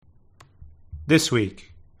This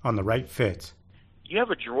week on The Right Fit. You have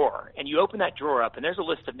a drawer, and you open that drawer up, and there's a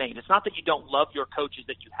list of names. It's not that you don't love your coaches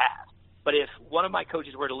that you have, but if one of my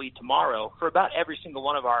coaches were to leave tomorrow, for about every single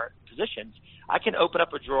one of our positions, I can open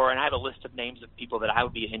up a drawer, and I have a list of names of people that I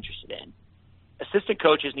would be interested in. Assistant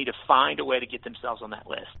coaches need to find a way to get themselves on that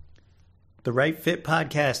list. The Right Fit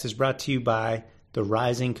podcast is brought to you by the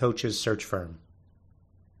Rising Coaches search firm.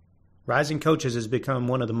 Rising Coaches has become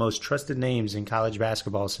one of the most trusted names in college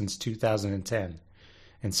basketball since 2010.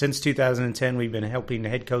 And since 2010, we've been helping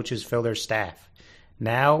head coaches fill their staff.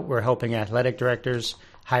 Now we're helping athletic directors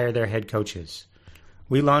hire their head coaches.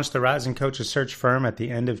 We launched the Rising Coaches search firm at the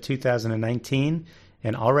end of 2019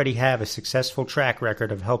 and already have a successful track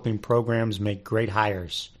record of helping programs make great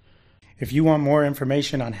hires. If you want more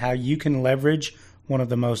information on how you can leverage one of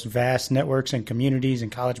the most vast networks and communities in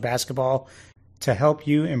college basketball to help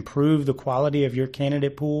you improve the quality of your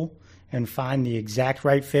candidate pool and find the exact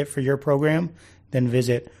right fit for your program, then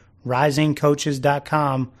visit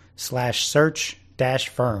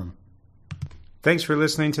risingcoaches.com/search-firm. Thanks for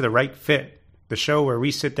listening to The Right Fit, the show where we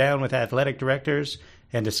sit down with athletic directors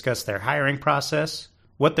and discuss their hiring process,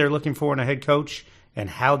 what they're looking for in a head coach, and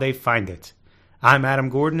how they find it. I'm Adam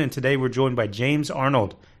Gordon, and today we're joined by James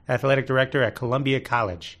Arnold, athletic director at Columbia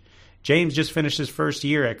College. James just finished his first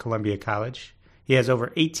year at Columbia College. He has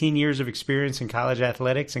over 18 years of experience in college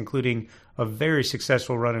athletics, including a very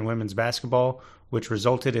successful run in women's basketball, which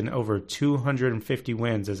resulted in over 250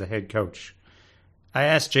 wins as a head coach. I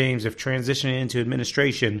asked James if transitioning into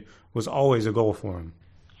administration was always a goal for him.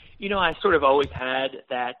 You know, I sort of always had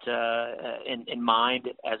that in mind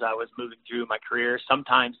as I was moving through my career.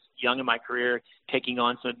 Sometimes young in my career, taking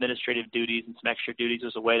on some administrative duties and some extra duties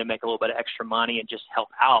was a way to make a little bit of extra money and just help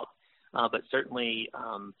out. But certainly,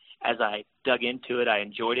 as I dug into it, I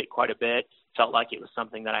enjoyed it quite a bit. Felt like it was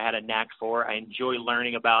something that I had a knack for. I enjoy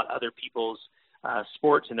learning about other people's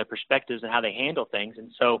sports and their perspectives and how they handle things.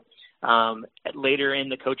 And so later in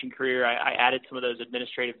the coaching career, I added some of those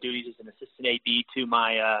administrative duties as an assistant AD to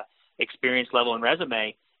my experience level and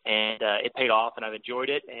resume, and it paid off, and I've enjoyed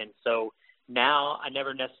it. And so now I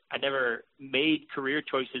never made career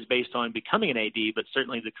choices based on becoming an AD, but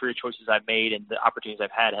certainly the career choices I've made and the opportunities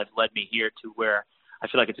I've had have led me here to where I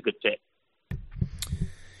feel like it's a good fit.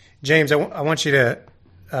 James, I want you to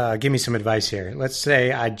give me some advice here. Let's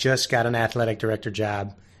say I just got an athletic director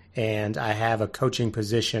job and I have a coaching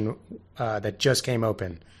position that just came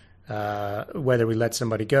open, whether we let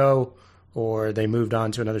somebody go or they moved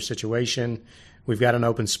on to another situation. We've got an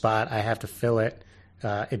open spot. I have to fill it.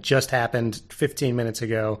 It just happened 15 minutes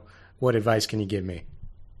ago. What advice can you give me?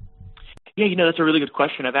 Yeah, that's a really good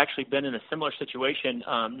question. I've actually been in a similar situation,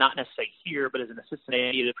 not necessarily here, but as an assistant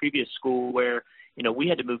AD at a previous school where, we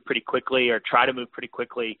had to move pretty quickly or try to move pretty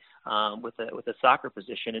quickly with a soccer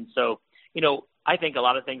position. And so, I think a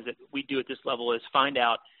lot of things that we do at this level is find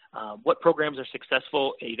out what programs are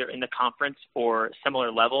successful either in the conference or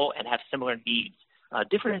similar level and have similar needs.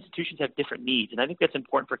 Different institutions have different needs, and I think that's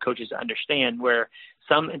important for coaches to understand where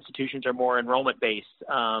some institutions are more enrollment-based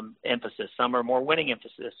emphasis, some are more winning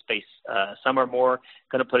emphasis-based, some are more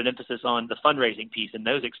going to put an emphasis on the fundraising piece and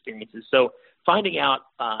those experiences. So finding out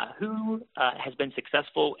who has been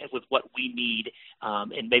successful with what we need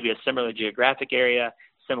in maybe a similar geographic area,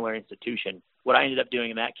 similar institution. What I ended up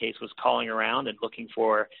doing in that case was calling around and looking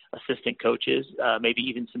for assistant coaches, maybe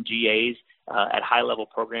even some GAs at high-level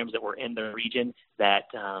programs that were in the region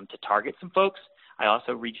that to target some folks. I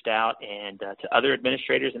also reached out and to other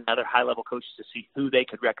administrators and other high-level coaches to see who they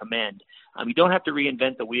could recommend. You don't have to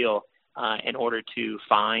reinvent the wheel in order to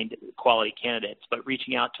find quality candidates, but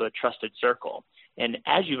reaching out to a trusted circle. And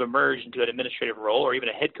as you've emerged into an administrative role or even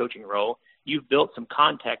a head coaching role, you've built some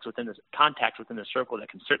contacts within the circle that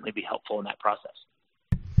can certainly be helpful in that process.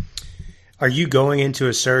 Are you going into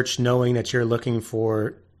a search knowing that you're looking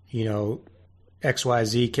for,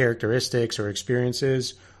 XYZ characteristics or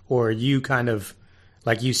experiences, or are you kind of,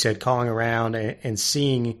 like you said, calling around and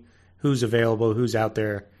seeing who's available, who's out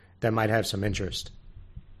there that might have some interest?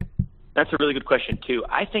 That's a really good question, too.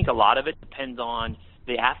 I think a lot of it depends on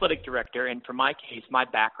the athletic director, and for my case, my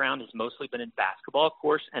background has mostly been in basketball, of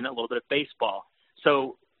course, and a little bit of baseball.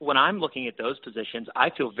 So when I'm looking at those positions, I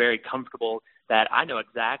feel very comfortable that I know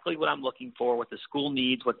exactly what I'm looking for, what the school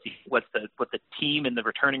needs, what the team and the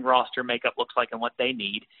returning roster makeup looks like, and what they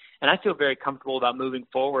need. And I feel very comfortable about moving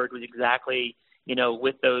forward with exactly,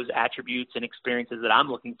 with those attributes and experiences that I'm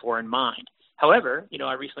looking for in mind. However,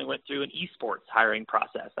 I recently went through an esports hiring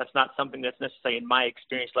process. That's not something that's necessarily in my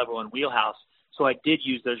experience level and wheelhouse. So I did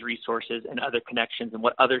use those resources and other connections and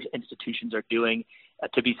what other institutions are doing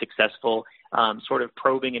to be successful, sort of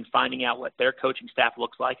probing and finding out what their coaching staff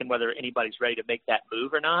looks like and whether anybody's ready to make that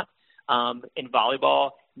move or not. In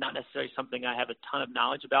volleyball, not necessarily something I have a ton of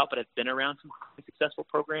knowledge about, but I've been around some successful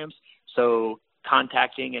programs. So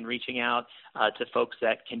contacting and reaching out to folks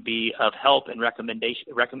that can be of help and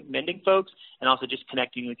recommending folks, and also just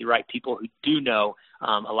connecting with the right people who do know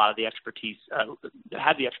a lot of the expertise,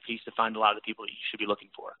 have the expertise to find a lot of the people that you should be looking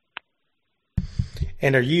for.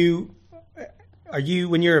 And are you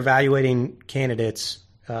when you're evaluating candidates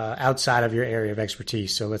outside of your area of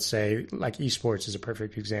expertise? So let's say like esports is a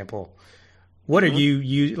perfect example. What are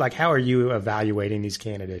you like? How are you evaluating these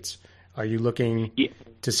candidates? Are you looking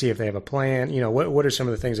to see if they have a plan? What are some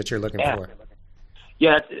of the things that you're looking for?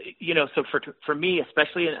 Yeah, so for me,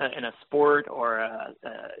 especially in a sport or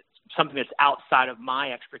something that's outside of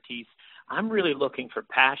my expertise, I'm really looking for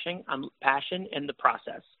passion in the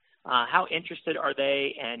process. How interested are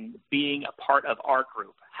they in being a part of our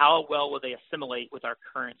group? How well will they assimilate with our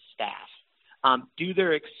current staff? Do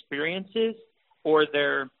their experiences or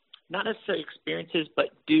their, not necessarily experiences, but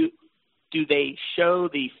do they show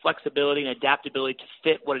the flexibility and adaptability to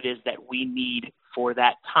fit what it is that we need for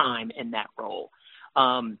that time in that role?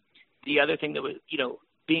 The other thing that was,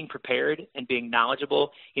 being prepared and being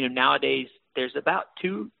knowledgeable, nowadays there's about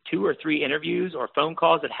two or three interviews or phone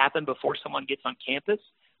calls that happen before someone gets on campus.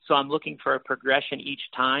 So I'm looking for a progression each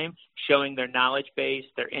time, showing their knowledge base,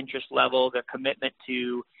 their interest level, their commitment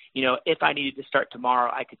to, if I needed to start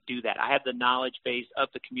tomorrow, I could do that. I have the knowledge base of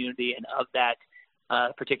the community and of that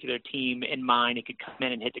particular team in mind. It could come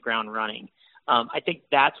in and hit the ground running. I think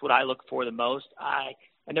that's what I look for the most. I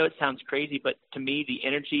know it sounds crazy, but to me, the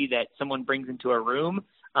energy that someone brings into a room,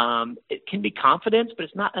 it can be confidence, but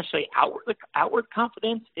it's not necessarily outward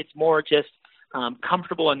confidence. It's more just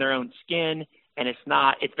comfortable in their own skin. And it's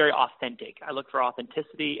very authentic. I look for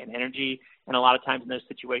authenticity and energy, and a lot of times in those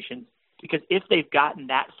situations, because if they've gotten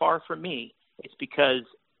that far from me, it's because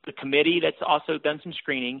the committee that's also done some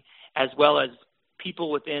screening, as well as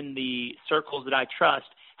people within the circles that I trust,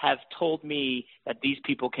 have told me that these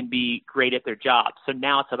people can be great at their jobs. So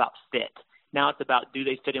now it's about fit. Now it's about, do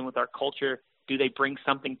they fit in with our culture? Do they bring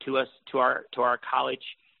something to us, to our college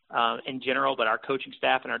in general, but our coaching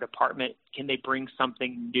staff and our department, can they bring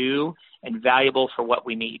something new and valuable for what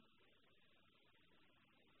we need?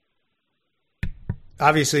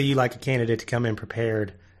 Obviously, you like a candidate to come in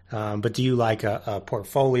prepared, but do you like a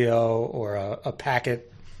portfolio or a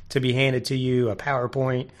packet to be handed to you, a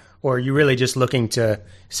PowerPoint, or are you really just looking to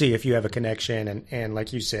see if you have a connection and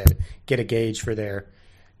like you said, get a gauge for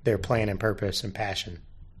their plan and purpose and passion?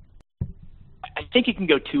 I think it can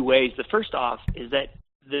go two ways. The first off is that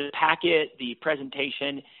the packet, the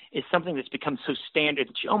presentation is something that's become so standard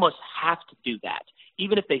that you almost have to do that.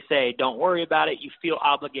 Even if they say, don't worry about it, you feel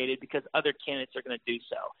obligated because other candidates are going to do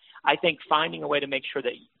so. I think finding a way to make sure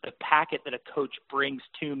that the packet that a coach brings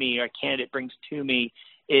to me or a candidate brings to me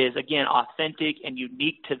is, again, authentic and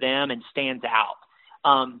unique to them and stands out.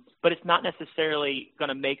 But it's not necessarily going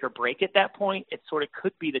to make or break at that point. It sort of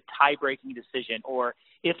could be the tie-breaking decision, or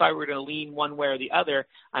if I were to lean one way or the other,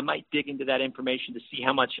 I might dig into that information to see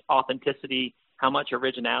how much authenticity, how much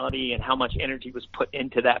originality, and how much energy was put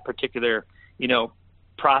into that particular,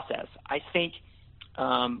 process. I think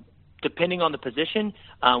depending on the position,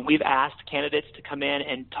 we've asked candidates to come in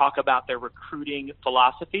and talk about their recruiting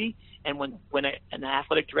philosophy. And when an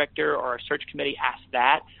athletic director or a search committee asks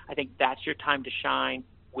that, I think that's your time to shine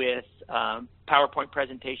with PowerPoint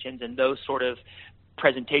presentations and those sort of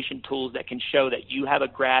presentation tools that can show that you have a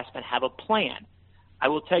grasp and have a plan. I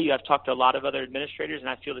will tell you, I've talked to a lot of other administrators, and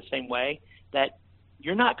I feel the same way, that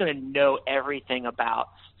you're not going to know everything about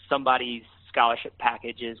somebody's scholarship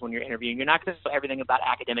packages when you're interviewing. You're not going to know everything about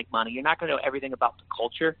academic money. You're not going to know everything about the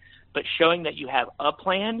culture, but showing that you have a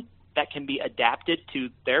plan that can be adapted to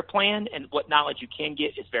their plan and what knowledge you can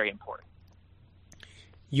get is very important.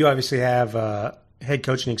 You obviously have head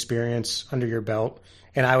coaching experience under your belt,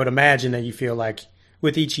 and I would imagine that you feel like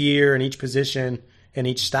with each year and each position and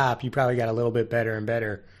each stop, you probably got a little bit better and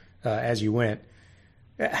better as you went.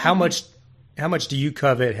 How much do you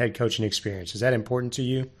covet head coaching experience? Is that important to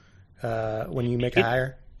you when you make a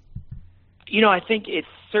hire? I think it's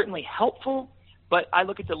certainly helpful, but I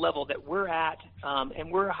look at the level that we're at,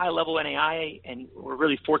 and we're a high-level NAIA, and we're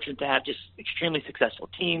really fortunate to have just extremely successful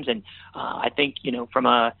teams. And I think, from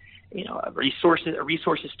a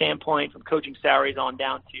resources standpoint, from coaching salaries on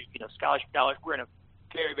down to, scholarship dollars, we're in a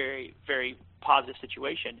very, very, very positive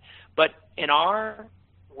situation. But in our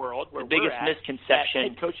world where the biggest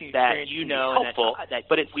misconception that you know helpful,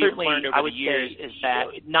 but it's certainly learned over I would the years say is that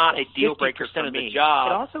not a deal breaker for of me. the job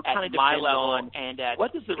It also kind of my depends level on and at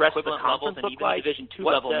what does the rest of the equivalent conference levels and look even like. Division II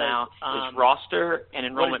What level does, now is roster and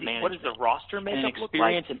enrollment management. What does the roster and makeup an look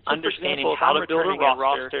experience like? in understanding how to build a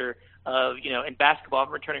roster of, in basketball,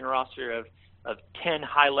 I'm returning a roster of 10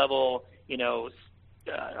 high-level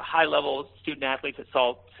student athletes that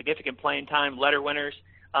saw significant playing time, letter winners.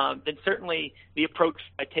 Then certainly the approach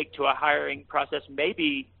I take to a hiring process may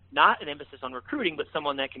be not an emphasis on recruiting, but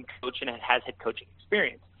someone that can coach and has head coaching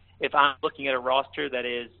experience. If I'm looking at a roster that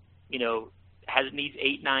is, needs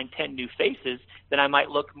 8, 9, 10 new faces, then I might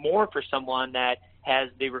look more for someone that has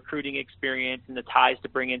the recruiting experience and the ties to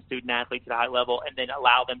bring in student athletes at a high level and then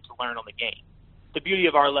allow them to learn on the game. The beauty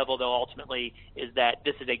of our level, though, ultimately, is that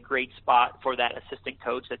this is a great spot for that assistant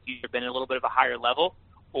coach that's either been a little bit of a higher level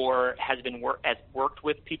or has worked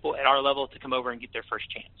with people at our level to come over and get their first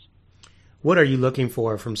chance. What are you looking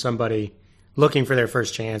for from somebody looking for their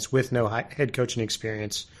first chance with no head coaching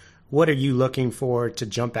experience? What are you looking for to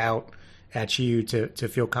jump out at you to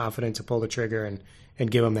feel confident to pull the trigger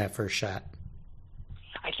and give them that first shot?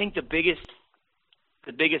 I think the biggest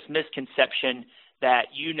misconception that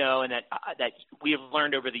and that we have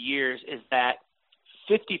learned over the years is that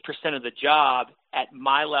 50% of the job at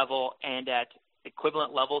my level and at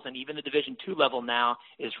equivalent levels and even the Division II level now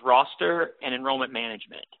is roster and enrollment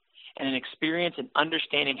management, and an experience in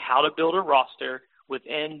understanding how to build a roster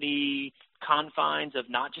within the confines of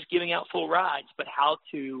not just giving out full rides, but how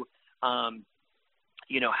to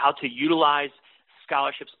utilize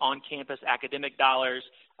scholarships on campus, academic dollars,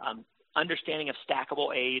 understanding of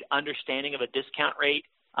stackable aid, understanding of a discount rate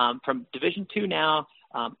from Division II now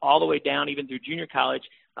all the way down even through junior college,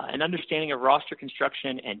 an understanding of roster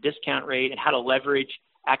construction and discount rate and how to leverage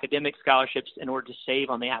academic scholarships in order to save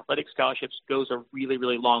on the athletic scholarships goes a really,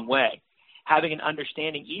 really long way. Having an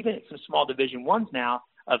understanding, even at some small Division I's now,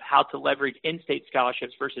 of how to leverage in-state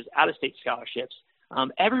scholarships versus out-of-state scholarships.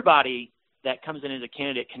 Everybody that comes in as a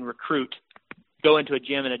candidate can recruit, go into a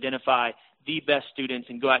gym and identify the best students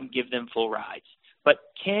and go out and give them full rides. But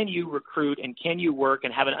can you recruit and can you work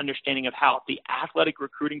and have an understanding of how the athletic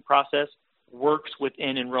recruiting process works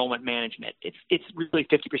within enrollment management? It's really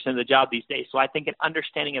 50% of the job these days. So I think an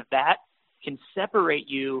understanding of that can separate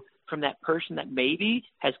you from that person that maybe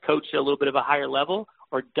has coached at a little bit of a higher level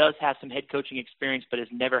or does have some head coaching experience but has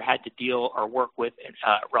never had to deal or work with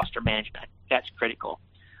roster management. That's critical.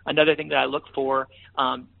 Another thing that I look for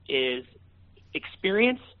is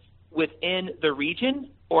experience within the region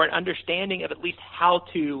or an understanding of at least how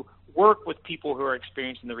to work with people who are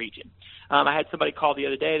experienced in the region. I had somebody call the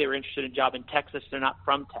other day. They were interested in a job in Texas. They're not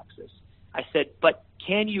from Texas. I said, but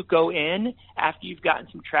can you go in after you've gotten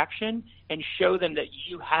some traction and show them that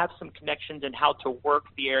you have some connections and how to work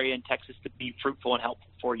the area in Texas to be fruitful and helpful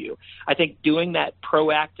for you? I think doing that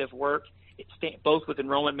proactive work, both with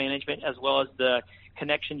enrollment management as well as the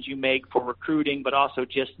connections you make for recruiting, but also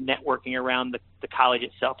just networking around the college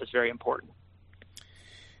itself is very important.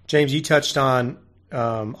 James, you touched on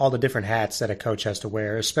all the different hats that a coach has to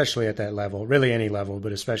wear, especially at that level, really any level,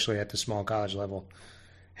 but especially at the small college level.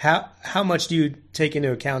 How much do you take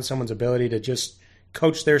into account someone's ability to just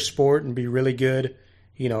coach their sport and be really good,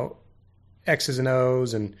 X's and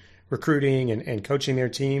O's and recruiting and coaching their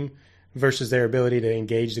team versus their ability to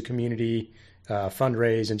engage the community,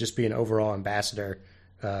 fundraise, and just be an overall ambassador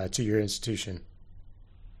to your institution?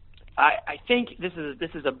 I think this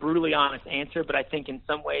is a brutally honest answer, but I think in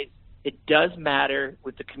some ways it does matter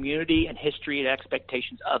with the community and history and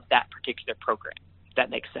expectations of that particular program, if that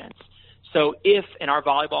makes sense. So if in our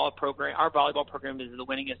volleyball program is the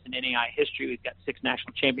winningest in NAI history, we've got 6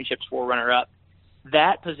 national championships, 4 runner-up,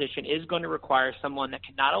 that position is going to require someone that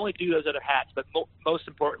can not only do those other hats, but most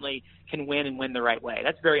importantly, can win and win the right way.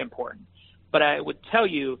 That's very important. But I would tell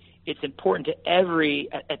you it's important to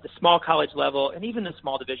at the small college level and even the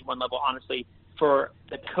small Division I level, honestly, for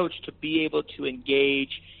the coach to be able to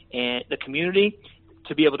engage in the community,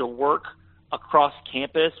 to be able to work across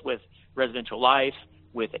campus with residential life,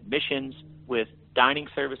 with admissions, with dining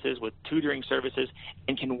services, with tutoring services,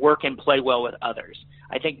 and can work and play well with others.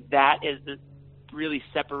 I think that really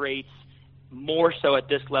separates more so at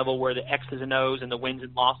this level where the X's and O's and the wins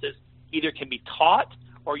and losses either can be taught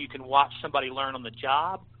or you can watch somebody learn on the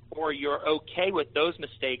job, or you're okay with those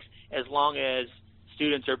mistakes as long as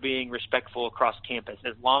students are being respectful across campus,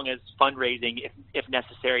 as long as fundraising, if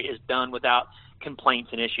necessary, is done without complaints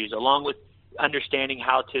and issues, along with understanding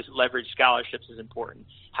how to leverage scholarships is important,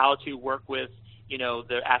 how to work with,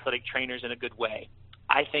 the athletic trainers in a good way.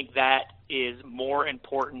 I think that is more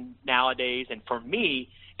important nowadays, and for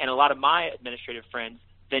me and a lot of my administrative friends,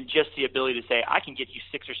 than just the ability to say, I can get you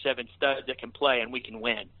 6 or 7 studs that can play and we can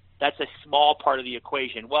win. That's a small part of the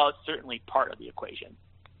equation. Well, it's certainly part of the equation.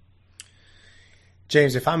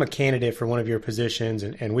 James, if I'm a candidate for one of your positions,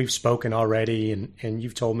 and we've spoken already, and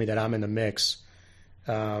you've told me that I'm in the mix,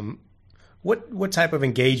 what type of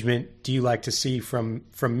engagement do you like to see from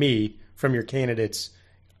me, from your candidates,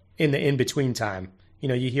 in the in-between time?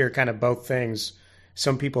 You hear kind of both things.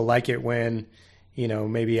 Some people like it when,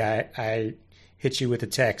 maybe I hit you with a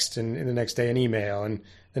text and the next day an email, and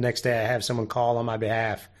the next day I have someone call on my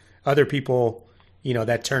behalf. Other people,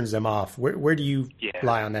 that turns them off. Where do you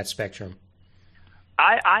lie on that spectrum?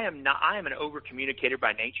 I am an over communicator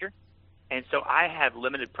by nature, and so I have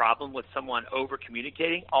limited problem with someone over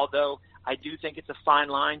communicating, although I do think it's a fine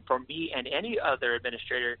line for me and any other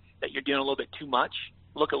administrator that you're doing a little bit too much,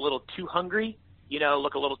 look a little too hungry,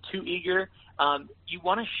 look a little too eager. You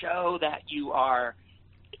want to show that you are,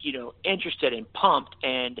 interested and pumped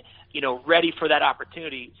and, ready for that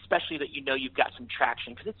opportunity, especially that you've got some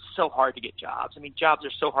traction, because it's so hard to get jobs. I mean, jobs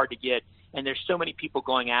are so hard to get, and there's so many people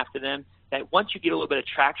going after them that once you get a little bit of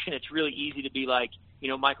traction, it's really easy to be like,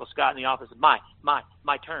 Michael Scott in the office, my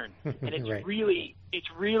turn. And it's right. really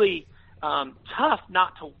tough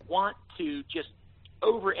not to want to just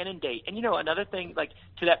over inundate. And another thing, like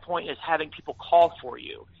to that point, is having people call for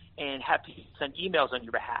you and have people send emails on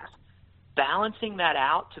your behalf. Balancing that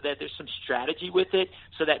out so that there's some strategy with it,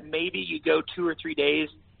 so that maybe you go 2 or 3 days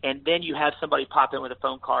and then you have somebody pop in with a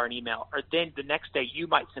phone call or an email, or then the next day you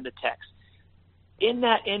might send a text. In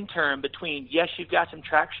that interim between, yes, you've got some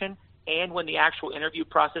traction, and when the actual interview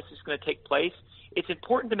process is going to take place, it's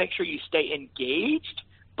important to make sure you stay engaged,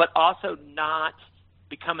 but also not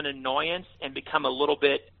become an annoyance and become a little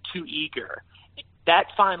bit too eager. That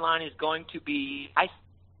fine line is going to be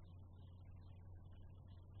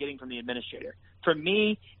getting from the administrator. For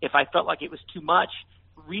me, if I felt like it was too much,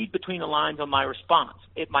 read between the lines on my response.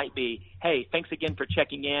 It might be, hey, thanks again for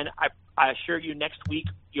checking in. I assure you next week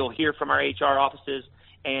you'll hear from our HR offices,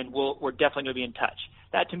 and we're definitely going to be in touch.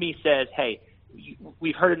 That to me says, hey,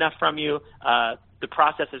 we've heard enough from you. The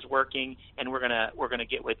process is working, and we're gonna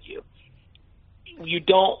get with you.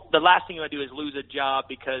 The last thing you want to do is lose a job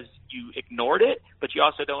because you ignored it, but you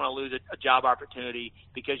also don't want to lose a job opportunity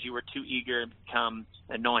because you were too eager and become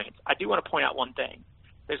an annoyance. I do want to point out one thing.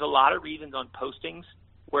 There's a lot of reasons on postings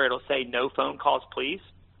where it'll say no phone calls, please.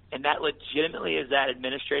 And that legitimately is that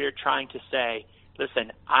administrator trying to say,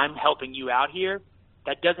 listen, I'm helping you out here.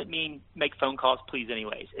 That doesn't mean make phone calls, please,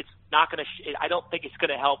 anyways. It's not going to I don't think it's going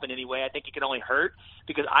to help in any way. I think it can only hurt,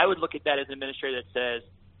 because I would look at that as an administrator that says,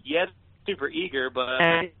 yes, super eager, but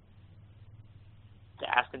to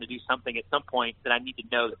ask them to do something at some point that I need to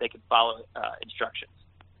know that they can follow instructions.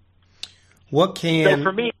 So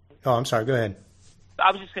for me, oh, I'm sorry, go ahead.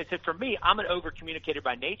 I was just going to say, for me, I'm an over-communicator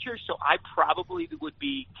by nature, so I probably would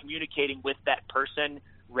be communicating with that person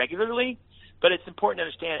regularly. But it's important to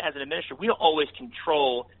understand, as an administrator, we don't always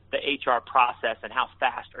control the HR process and how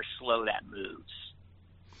fast or slow that moves.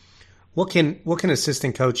 What can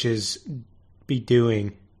assistant coaches be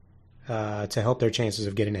doing to help their chances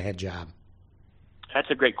of getting a head job? That's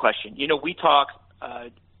a great question. We talk.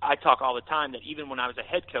 I talk all the time that even when I was a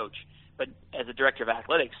head coach, but as a director of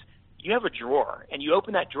athletics, you have a drawer, and you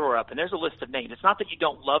open that drawer up, and there's a list of names. It's not that you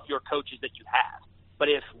don't love your coaches that you have, but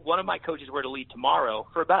if one of my coaches were to leave tomorrow,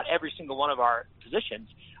 for about every single one of our positions,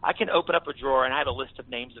 I can open up a drawer and I have a list of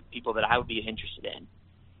names of people that I would be interested in.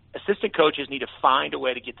 Assistant coaches need to find a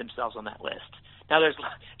way to get themselves on that list. Now,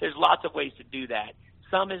 there's lots of ways to do that.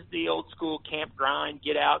 Some is the old school camp grind,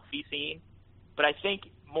 get out, be seen. But I think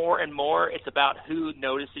more and more it's about who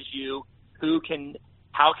notices you,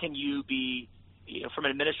 how can you be, from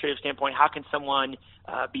an administrative standpoint, how can someone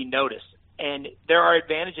be noticed? And there are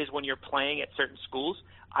advantages when you're playing at certain schools.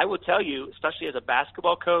 I will tell you, especially as a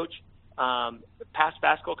basketball coach, past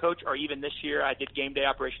basketball coach, or even this year I did game day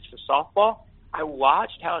operations for softball, I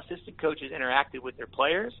watched how assistant coaches interacted with their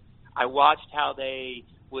players. I watched how they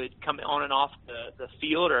would come on and off the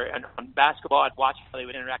field, or on basketball, I'd watch how they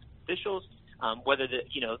would interact with officials, whether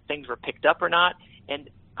things were picked up or not. And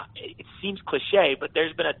it seems cliche, but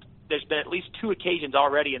there's been at least 2 occasions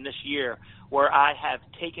already in this year where I have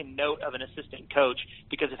taken note of an assistant coach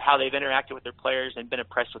because of how they've interacted with their players and been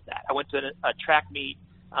impressed with that. I went to a track meet,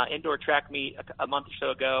 indoor track meet a month or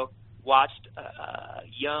so ago, watched a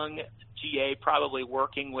young GA probably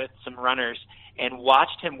working with some runners, and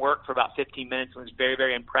watched him work for about 15 minutes and was very,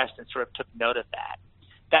 very impressed and sort of took note of that.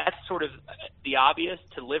 That's sort of the obvious,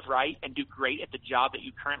 to live right and do great at the job that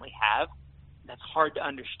you currently have. That's hard to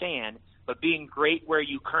understand, but being great where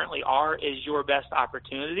you currently are is your best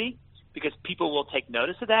opportunity, because people will take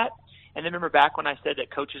notice of that. And then remember back when I said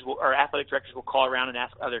that coaches or athletic directors will call around and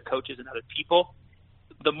ask other coaches and other people.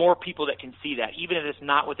 The more people that can see that, even if it's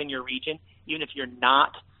not within your region, even if you're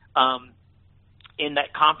not in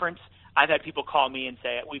that conference, I've had people call me and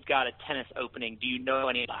say, we've got a tennis opening. Do you know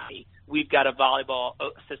anybody? We've got a volleyball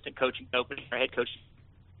assistant coaching opening or head coaching.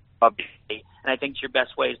 And I think your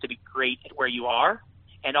best way is to be great at where you are,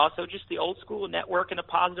 and also just the old school network in a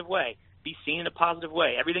positive way. Be seen in a positive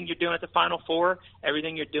way. Everything you're doing at the Final Four,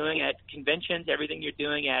 everything you're doing at conventions, everything you're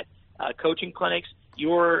doing at coaching clinics,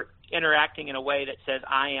 you're interacting in a way that says,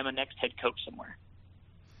 I am a next head coach somewhere.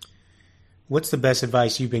 What's the best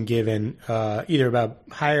advice you've been given, either about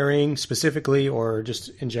hiring specifically or just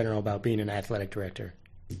in general about being an athletic director?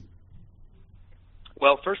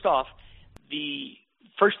 Well, first off, the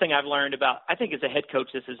first thing I've learned about, I think as a head coach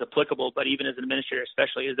this is applicable, but even as an administrator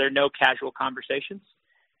especially, is there are no casual conversations.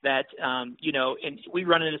 That, and we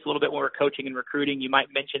run into this a little bit when we're coaching and recruiting. You might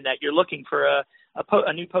mention that you're looking for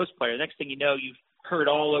a new post player. The next thing you know, you've heard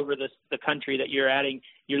all over the country that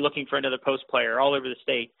you're looking for another post player all over the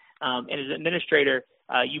state. And as an administrator,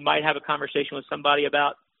 you might have a conversation with somebody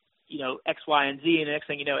about, X, Y, and Z, and the next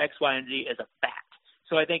thing you know, X, Y, and Z is a fact.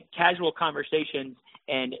 So I think casual conversations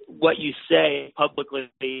and what you say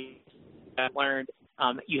publicly, I've learned,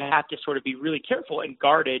 you have to sort of be really careful and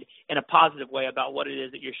guarded in a positive way about what it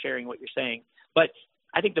is that you're sharing, what you're saying. But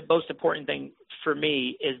I think the most important thing for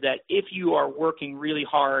me is that if you are working really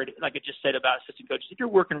hard, like I just said about assistant coaches, if you're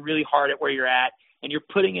working really hard at where you're at and you're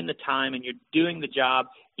putting in the time and you're doing the job,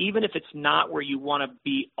 even if it's not where you want to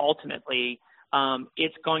be ultimately,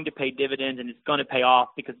 it's going to pay dividends and it's going to pay off,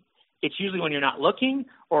 because it's usually when you're not looking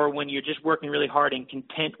or when you're just working really hard and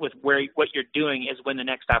content with what you're doing is when the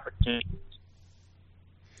next opportunity is.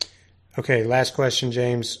 Okay, last question,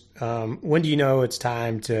 James. When do you know it's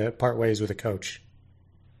time to part ways with a coach?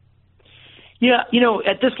 Yeah,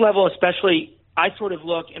 at this level especially, I sort of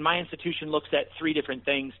look, and my institution looks at three different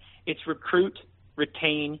things. It's recruit,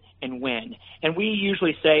 retain, and win. And we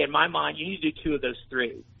usually say, in my mind, you need to do two of those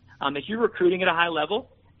three. If you're recruiting at a high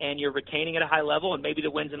level and you're retaining at a high level and maybe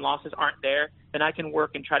the wins and losses aren't there, then I can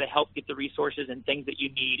work and try to help get the resources and things that you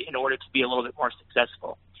need in order to be a little bit more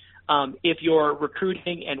successful. If you're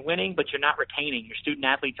recruiting and winning, but you're not retaining, your student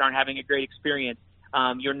athletes aren't having a great experience,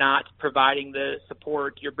 you're not providing the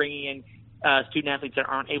support, you're bringing in student athletes that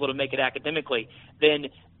aren't able to make it academically, then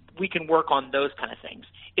we can work on those kind of things.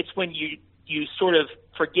 It's when you sort of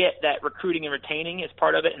forget that recruiting and retaining is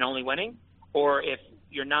part of it and only winning, or if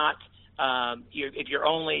you're not, if you're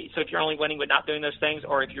only winning but not doing those things,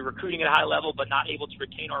 or if you're recruiting at a high level but not able to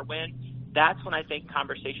retain or win, that's when I think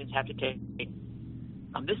conversations have to take.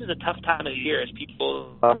 This is a tough time of the year as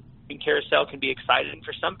people in carousel can be exciting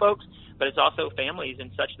for some folks, but it's also families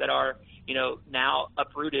and such that are, now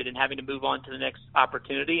uprooted and having to move on to the next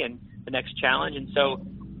opportunity and the next challenge. And so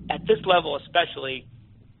at this level especially,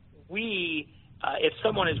 if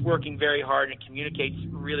someone is working very hard and communicates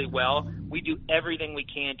really well, we do everything we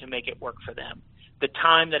can to make it work for them. The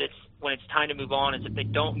time that when it's time to move on is if they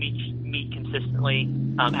don't meet consistently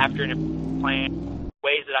after an plan,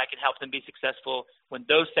 ways that I can help them be successful. When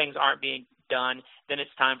those things aren't being done, then it's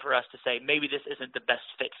time for us to say, maybe this isn't the best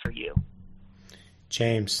fit for you.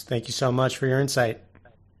 James, thank you so much for your insight.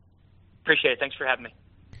 Appreciate it. Thanks for having me.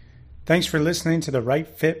 Thanks for listening to the Right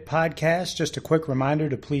Fit Podcast. Just a quick reminder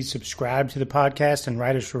to please subscribe to the podcast and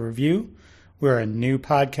write us a review. We're a new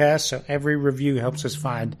podcast, so every review helps us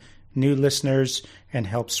find new listeners and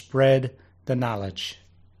help spread the knowledge.